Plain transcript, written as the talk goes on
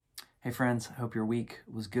Hey friends, I hope your week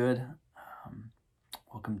was good.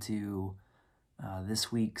 Welcome to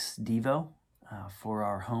this week's Devo for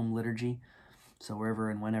our home liturgy. So wherever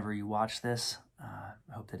and whenever you watch this,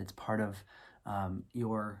 I hope that it's part of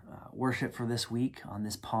your worship for this week on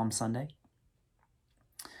this Palm Sunday.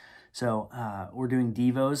 So we're doing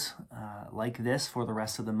Devos like this for the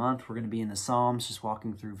rest of the month. We're going to be in the Psalms, just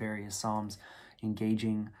walking through various Psalms,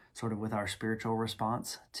 engaging sort of with our spiritual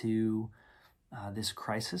response to this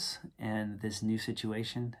crisis and this new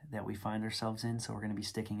situation that we find ourselves in. So we're going to be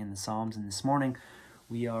sticking in the Psalms. And this morning,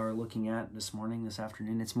 we are looking at this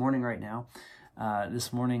afternoon. It's morning right now.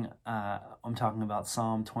 This morning, I'm talking about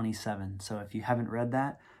Psalm 27. So if you haven't read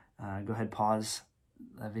that, go ahead, pause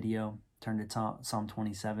the video, turn to Psalm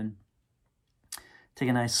 27. Take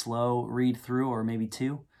a nice slow read through, or maybe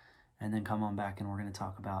two, and then come on back and we're going to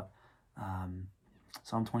talk about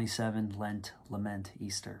Psalm 27, Lent, Lament,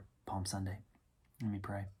 Easter, Palm Sunday. Let me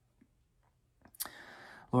pray.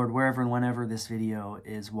 Lord, wherever and whenever this video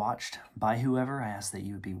is watched by whoever, I ask that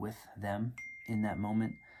you would be with them in that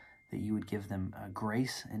moment, that you would give them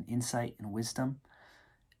grace and insight and wisdom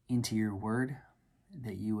into your word,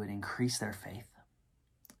 that you would increase their faith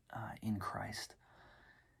in Christ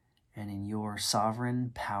and in your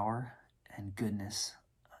sovereign power and goodness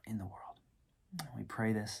in the world. We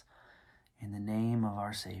pray this in the name of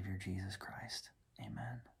our Savior, Jesus Christ.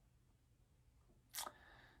 Amen.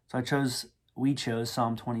 So we chose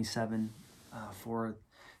Psalm 27 for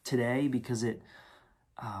today because it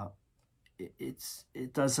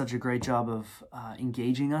does such a great job of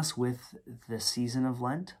engaging us with the season of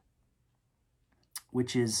Lent,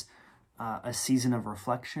 which is a season of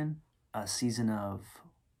reflection, a season of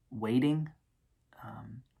waiting,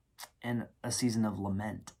 and a season of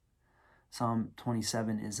lament. Psalm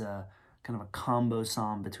 27 is a kind of a combo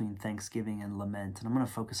psalm between thanksgiving and lament, and I'm going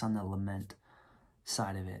to focus on the lament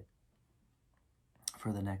side of it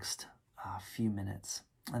for the next few minutes.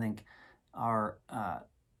 I think our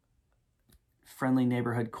friendly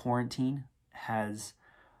neighborhood quarantine has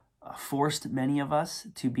forced many of us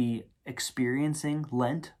to be experiencing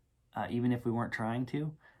Lent, even if we weren't trying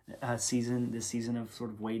to. This season of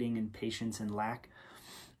sort of waiting and patience and lack.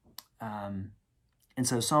 And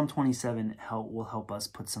so Psalm 27 will help us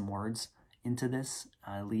put some words into this,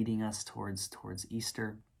 leading us towards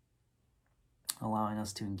Easter, allowing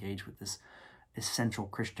us to engage with this essential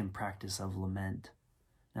Christian practice of lament.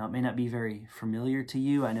 Now, it may not be very familiar to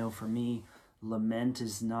you. I know for me, lament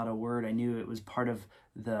is not a word. I knew it was part of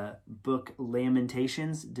the book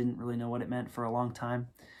Lamentations. Didn't really know what it meant for a long time.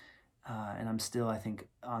 And I'm still, I think,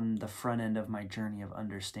 on the front end of my journey of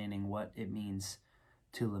understanding what it means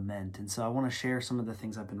to lament. And so I want to share some of the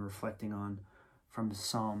things I've been reflecting on from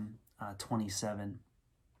Psalm 27.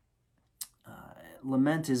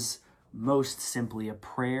 Lament is most simply a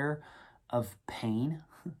prayer of pain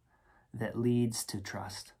that leads to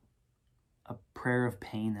trust. A prayer of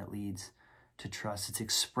pain that leads to trust. It's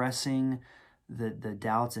expressing the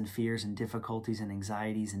doubts and fears and difficulties and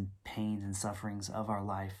anxieties and pains and sufferings of our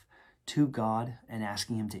life to God and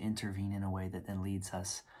asking Him to intervene in a way that then leads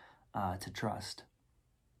us to trust.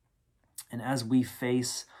 And as we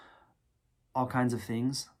face all kinds of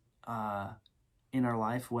things in our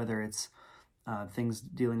life, whether it's things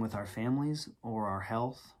dealing with our families or our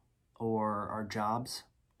health or our jobs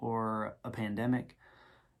or a pandemic,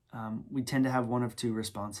 we tend to have one of two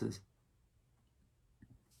responses.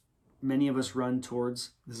 Many of us run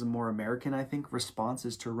towards, this is a more American, I think, response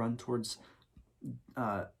is to run towards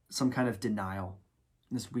some kind of denial.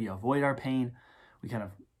 We avoid our pain, we kind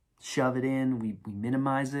of shove it in, we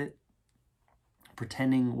minimize it,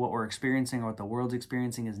 pretending what we're experiencing or what the world's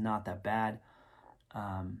experiencing is not that bad.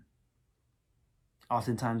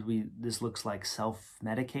 Oftentimes this looks like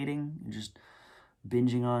self-medicating, just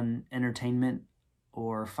binging on entertainment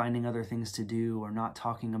or finding other things to do or not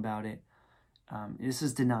talking about it. This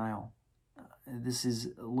is denial. This is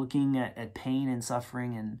looking at pain and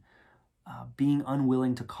suffering and being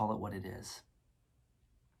unwilling to call it what it is.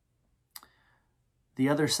 The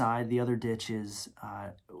other side, the other ditch is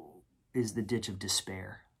the ditch of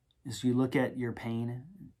despair. As you look at your pain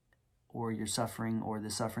or your suffering or the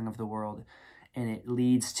suffering of the world, and it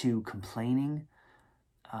leads to complaining,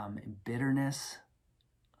 bitterness,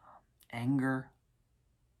 anger,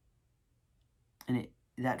 and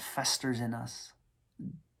that festers in us.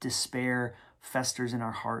 Despair festers in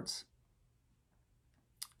our hearts.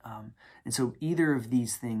 And so either of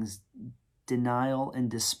these things, denial and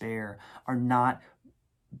despair, are not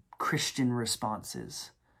Christian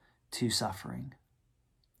responses to suffering.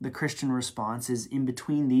 the Christian response is in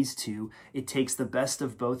between these two. It takes the best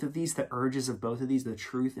of both of these, the urges of both of these, the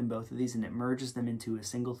truth in both of these, and it merges them into a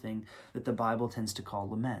single thing that the Bible tends to call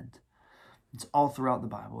lament. It's all throughout the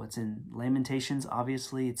Bible. It's in Lamentations,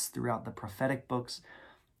 obviously. It's throughout the prophetic books.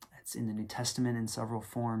 It's in the New Testament in several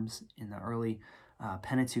forms, in the early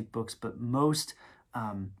Pentateuch books, but most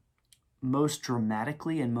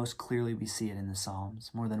dramatically and most clearly we see it in the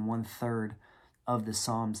Psalms. More than 1/3 of the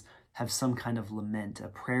Psalms have some kind of lament, a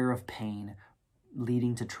prayer of pain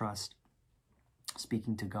leading to trust,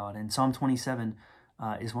 speaking to God. And Psalm 27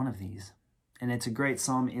 is one of these. And it's a great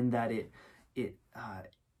psalm in that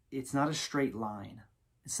it's not a straight line.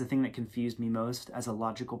 It's the thing that confused me most as a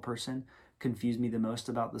logical person, confused me the most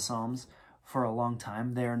about the Psalms for a long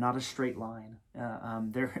time. They are not a straight line.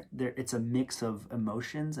 It's a mix of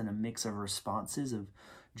emotions and a mix of responses, of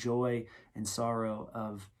joy and sorrow,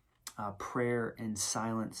 of prayer and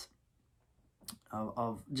silence,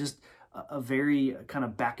 of just a very kind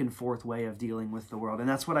of back and forth way of dealing with the world. And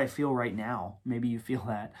that's what I feel right now. Maybe you feel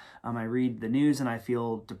that. I read the news and I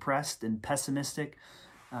feel depressed and pessimistic.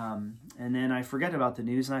 And then I forget about the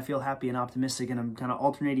news and I feel happy and optimistic, and I'm kind of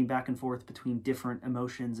alternating back and forth between different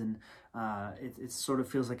emotions, and it sort of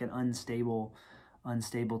feels like an unstable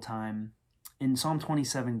time. And Psalm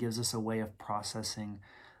 27 gives us a way of processing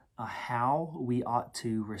how we ought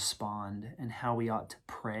to respond and how we ought to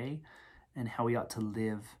pray and how we ought to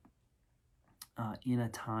live in a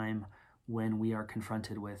time when we are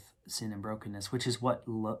confronted with sin and brokenness, which is what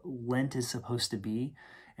Lent is supposed to be,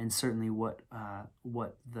 and certainly what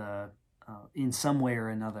the in some way or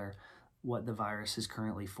another, what the virus is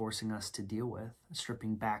currently forcing us to deal with,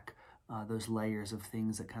 stripping back those layers of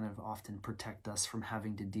things that kind of often protect us from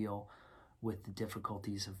having to deal with the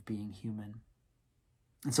difficulties of being human.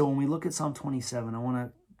 And so when we look at Psalm 27, I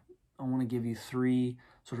want to give you three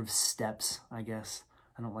sort of steps, I guess.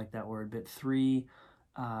 I don't like that word, but three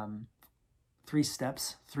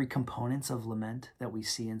steps, three components of lament that we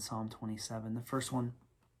see in Psalm 27. The first one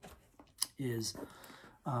is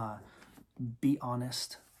be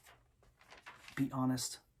honest. Be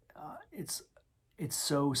honest. It's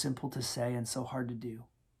so simple to say and so hard to do.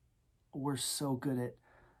 We're so good at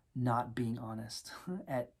not being honest,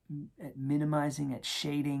 at minimizing, at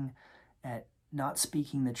shading, at not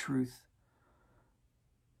speaking the truth.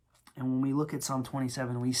 And when we look at Psalm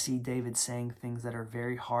 27, we see David saying things that are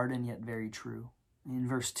very hard and yet very true. In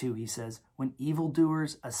verse 2, he says, "When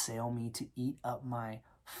evildoers assail me to eat up my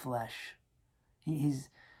flesh." He's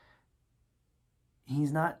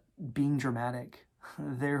not being dramatic.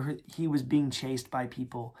 He was being chased by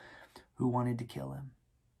people who wanted to kill him.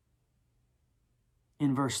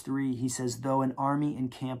 In verse 3, he says, "Though an army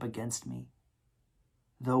encamp against me,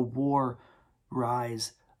 though war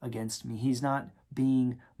rise against me." He's not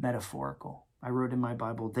being metaphorical. I wrote in my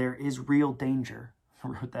Bible, there is real danger. I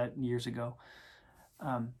wrote that years ago.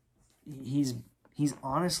 He's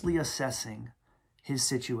honestly assessing his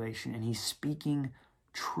situation, and he's speaking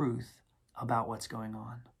truth about what's going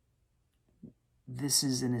on. This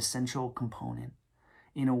is an essential component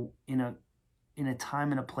in a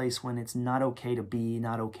time and a place when it's not okay to be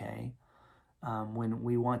not okay, when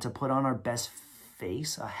we want to put on our best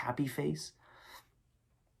face, a happy face.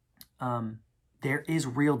 There is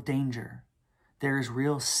real danger. There is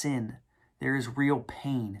real sin. There is real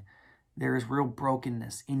pain. There is real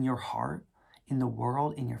brokenness in your heart, in the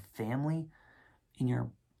world, in your family, in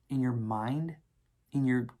your mind, in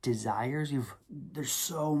your desires. There's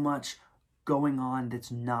so much going on that's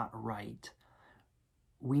not right.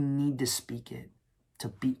 We need to speak it, to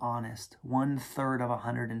be honest. 1/3 of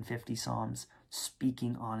 150 Psalms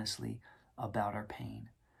speaking honestly about our pain.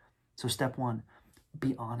 So step one,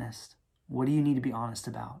 be honest. What do you need to be honest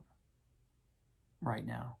about right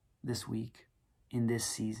now, this week, in this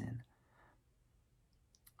season?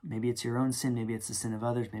 Maybe it's your own sin. Maybe it's the sin of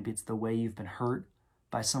others. Maybe it's the way you've been hurt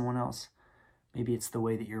by someone else. Maybe it's the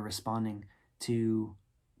way that you're responding to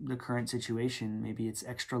the current situation. Maybe it's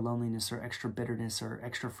extra loneliness or extra bitterness or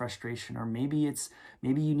extra frustration. Or maybe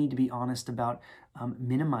you need to be honest about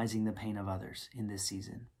minimizing the pain of others in this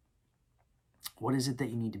season. What is it that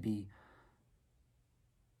you need to be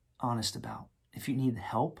honest about? If you need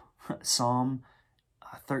help, Psalm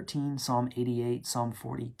 13, Psalm 88, Psalm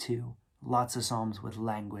 42, lots of Psalms with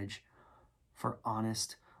language for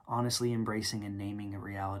honestly embracing and naming a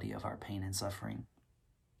reality of our pain and suffering.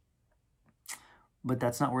 But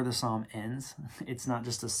that's not where the Psalm ends. It's not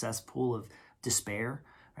just a cesspool of despair,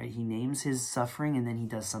 right? He names his suffering and then he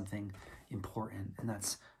does something important, and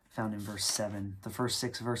that's found in verse 7. The first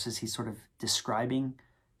 6 verses, he's sort of describing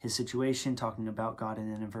his situation, talking about God.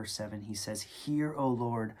 And then in verse 7, he says, "Hear, O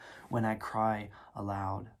Lord, when I cry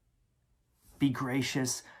aloud. Be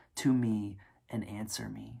gracious to me and answer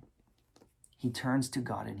me." He turns to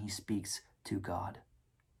God and he speaks to God,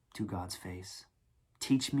 to God's face.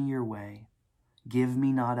 "Teach me your way. Give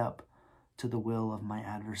me not up to the will of my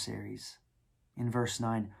adversaries." In verse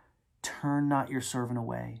 9, "Turn not your servant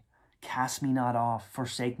away. Cast me not off.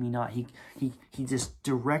 Forsake me not." He just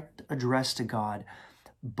direct address to God,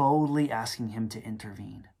 boldly asking him to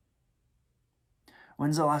intervene.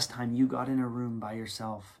 When's the last time you got in a room by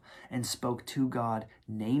yourself and spoke to God,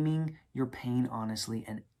 naming your pain honestly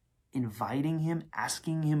and inviting him,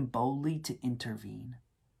 asking him boldly to intervene?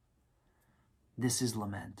 This is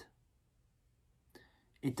lament.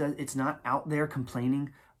 It's not out there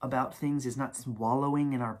complaining about things. It's not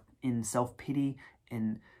wallowing in self-pity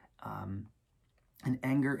and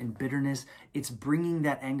anger and bitterness. It's bringing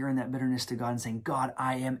that anger and that bitterness to God and saying, "God,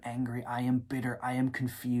 I am angry. I am bitter. I am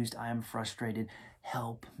confused. I am frustrated.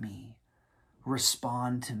 Help me.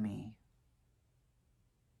 Respond to me."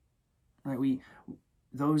 Right?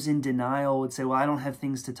 Those in denial would say, "Well, I don't have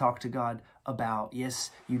things to talk to God about."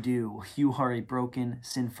 Yes, you do. You are a broken,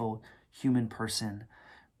 sinful human person.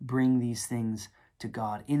 Bring these things to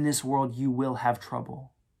God. In this world, you will have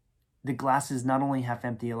trouble. The glass is not only half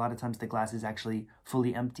empty, a lot of times the glass is actually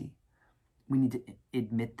fully empty. We need to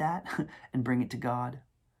admit that and bring it to God.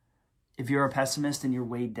 If you're a pessimist and you're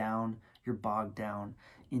weighed down, you're bogged down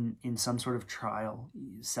in some sort of trial,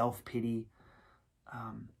 self-pity,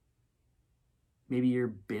 maybe you're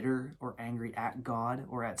bitter or angry at God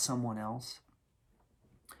or at someone else.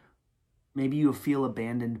 Maybe you feel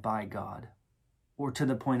abandoned by God, or to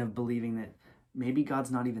the point of believing that maybe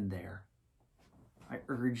God's not even there. I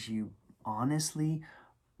urge you, honestly,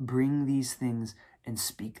 bring these things and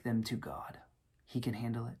speak them to God. He can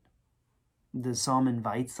handle it. The psalm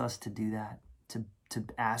invites us to do that, to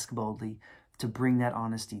ask boldly, to bring that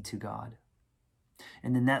honesty to God.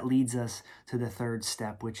 And then that leads us to the third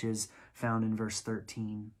step, which is found in verse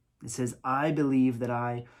 13. It says, "I believe that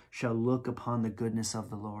I shall look upon the goodness of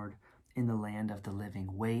the Lord in the land of the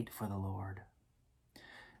living." Wait for the Lord.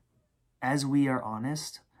 As we are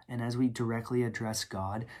honest and as we directly address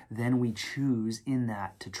God, then we choose in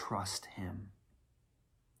that to trust him.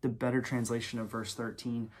 The better translation of verse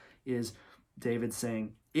 13 is David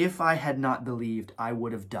saying, "If I had not believed, I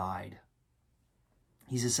would have died."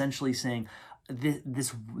 He's essentially saying,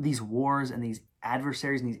 these wars and these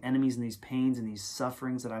adversaries and these enemies and these pains and these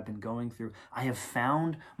sufferings that I've been going through, I have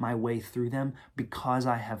found my way through them because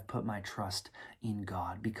I have put my trust in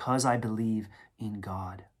God, because I believe in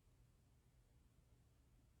God.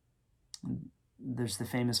 There's the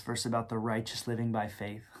famous verse about the righteous living by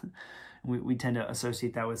faith. We tend to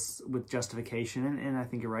associate that with justification, and I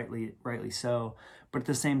think rightly so. But at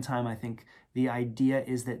the same time, I think the idea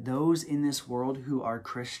is that those in this world who are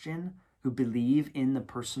Christian, who believe in the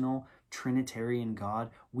personal Trinitarian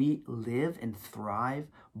God, we live and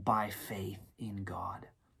thrive by faith in God.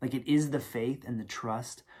 Like, it is the faith and the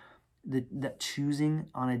trust, that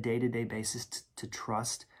choosing on a day-to-day basis to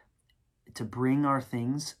trust, to bring our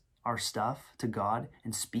things, our stuff to God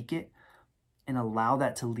and speak it, and allow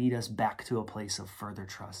that to lead us back to a place of further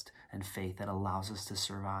trust and faith that allows us to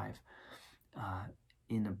survive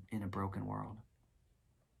in a broken world.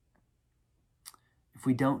 If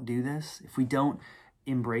we don't do this, if we don't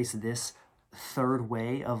embrace this third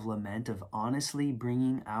way of lament, of honestly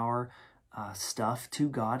bringing our stuff to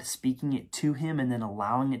God, speaking it to him, and then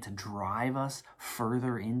allowing it to drive us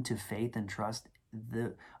further into faith and trust,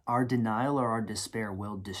 our denial or our despair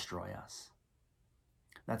will destroy us.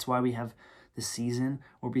 That's why we have the season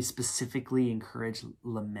where we specifically encourage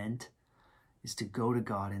lament, is to go to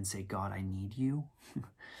God and say, "God, I need you,"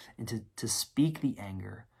 and to speak the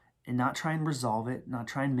anger and not try and resolve it, not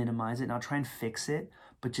try and minimize it, not try and fix it,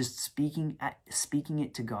 but just speaking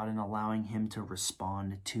it to God and allowing him to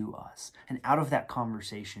respond to us. And out of that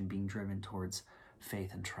conversation, being driven towards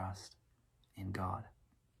faith and trust in God.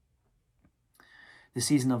 The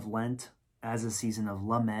season of Lent, as a season of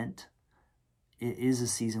lament, it is a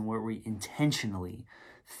season where we intentionally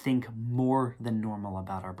think more than normal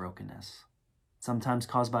about our brokenness. Sometimes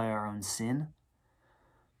caused by our own sin,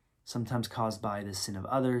 sometimes caused by the sin of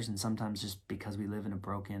others, and sometimes just because we live in a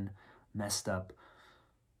broken, messed up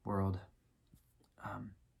world.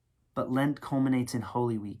 But Lent culminates in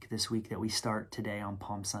Holy Week, this week that we start today on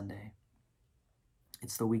Palm Sunday.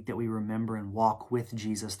 It's the week that we remember and walk with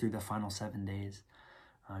Jesus through the final 7 days.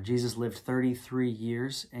 Jesus lived 33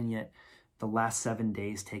 years, and yet the last 7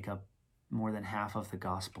 days take up more than half of the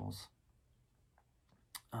Gospels.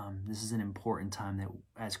 This is an important time that,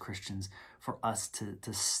 as Christians, for us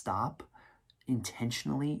to stop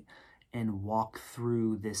intentionally and walk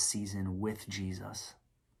through this season with Jesus.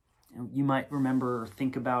 You might remember or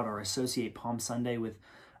think about or associate Palm Sunday with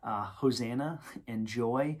Hosanna and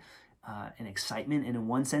joy and excitement. And in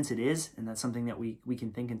one sense it is, and that's something that we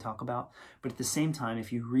can think and talk about. But at the same time,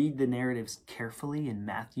 if you read the narratives carefully in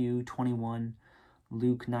Matthew 21,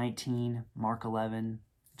 Luke 19, Mark 11,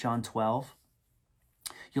 John 12,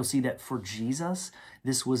 you'll see that for Jesus,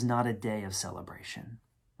 this was not a day of celebration.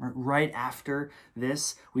 Right after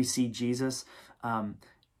this, we see Jesus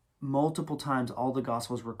multiple times. All the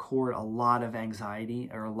Gospels record a lot of anxiety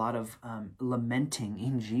or a lot of lamenting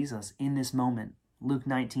in Jesus in this moment. Luke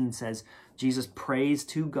 19 says, Jesus prays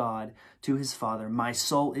to God, to his Father, "My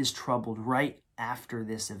soul is troubled," right after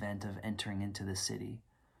this event of entering into the city.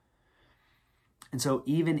 And so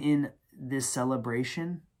even in this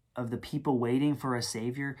celebration of the people waiting for a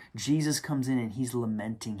Savior, Jesus comes in and he's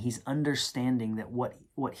lamenting. He's understanding that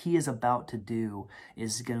what he is about to do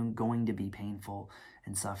is going to be painful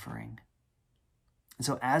and suffering. And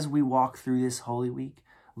so as we walk through this Holy Week,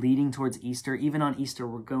 leading towards Easter, even on Easter,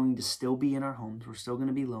 we're going to still be in our homes. We're still going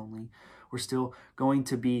to be lonely. We're still going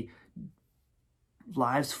to be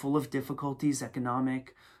lives full of difficulties,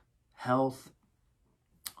 economic, health,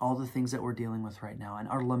 all the things that we're dealing with right now. And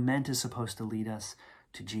our lament is supposed to lead us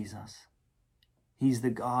to Jesus. He's the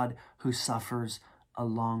God who suffers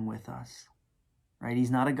along with us, right?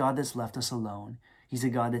 He's not a God that's left us alone. He's a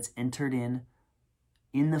God that's entered in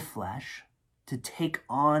the flesh to take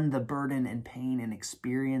on the burden and pain and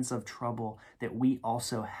experience of trouble that we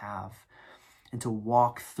also have and to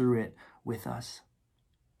walk through it with us.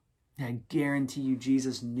 And I guarantee you,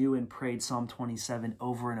 Jesus knew and prayed Psalm 27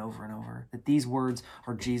 over and over and over, that these words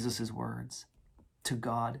are Jesus's words to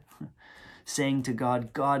God, saying to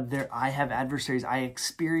God, "God, there I have adversaries. I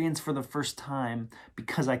experience for the first time,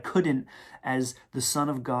 because I couldn't as the Son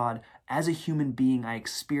of God, as a human being, I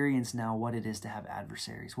experience now what it is to have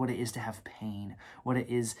adversaries, what it is to have pain, what it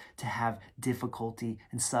is to have difficulty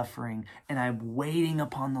and suffering. And I'm waiting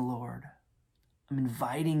upon the Lord. I'm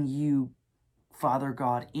inviting you, Father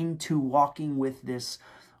God, into walking with this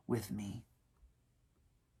with me."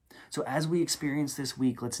 So as we experience this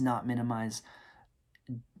week, let's not minimize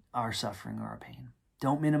our suffering or our pain.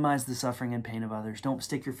 Don't minimize the suffering and pain of others. Don't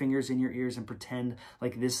stick your fingers in your ears and pretend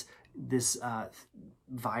like this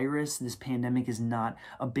virus, this pandemic is not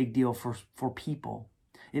a big deal for people.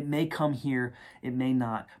 It may come here, it may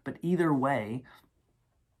not, but either way,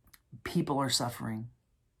 people are suffering.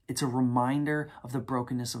 It's a reminder of the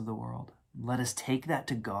brokenness of the world. Let us take that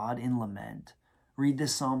to God in lament. Read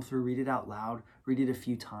this psalm through, read it out loud, read it a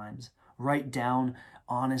few times. Write down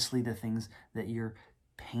honestly the things that you're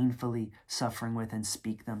painfully suffering with and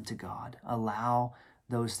speak them to God. Allow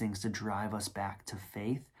those things to drive us back to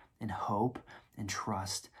faith and hope and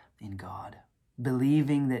trust in God.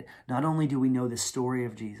 Believing that not only do we know the story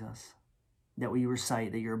of Jesus that we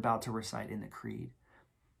recite, that you're about to recite in the Creed,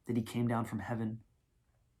 that he came down from heaven,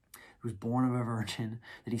 he was born of a virgin,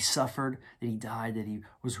 that he suffered, that he died, that he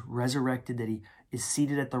was resurrected, that he is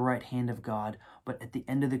seated at the right hand of God. But at the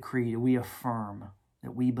end of the Creed, we affirm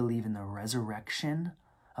that we believe in the resurrection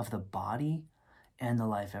of the body and the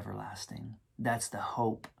life everlasting. That's the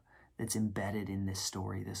hope that's embedded in this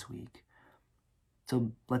story this week.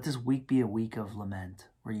 So let this week be a week of lament,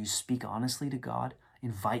 where you speak honestly to God,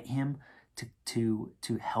 invite him to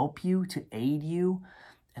help you, to aid you,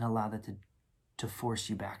 and allow that to force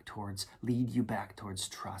you back towards, lead you back towards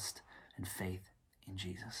trust and faith in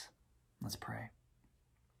Jesus. Let's pray.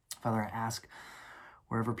 Father, I ask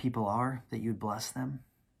wherever people are, that you'd bless them,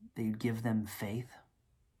 that you'd give them faith,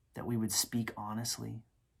 that we would speak honestly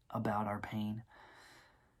about our pain,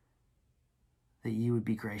 that you would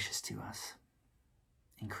be gracious to us.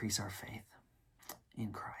 Increase our faith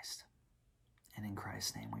in Christ. And in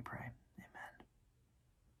Christ's name we pray. Amen.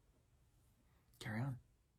 Carry on.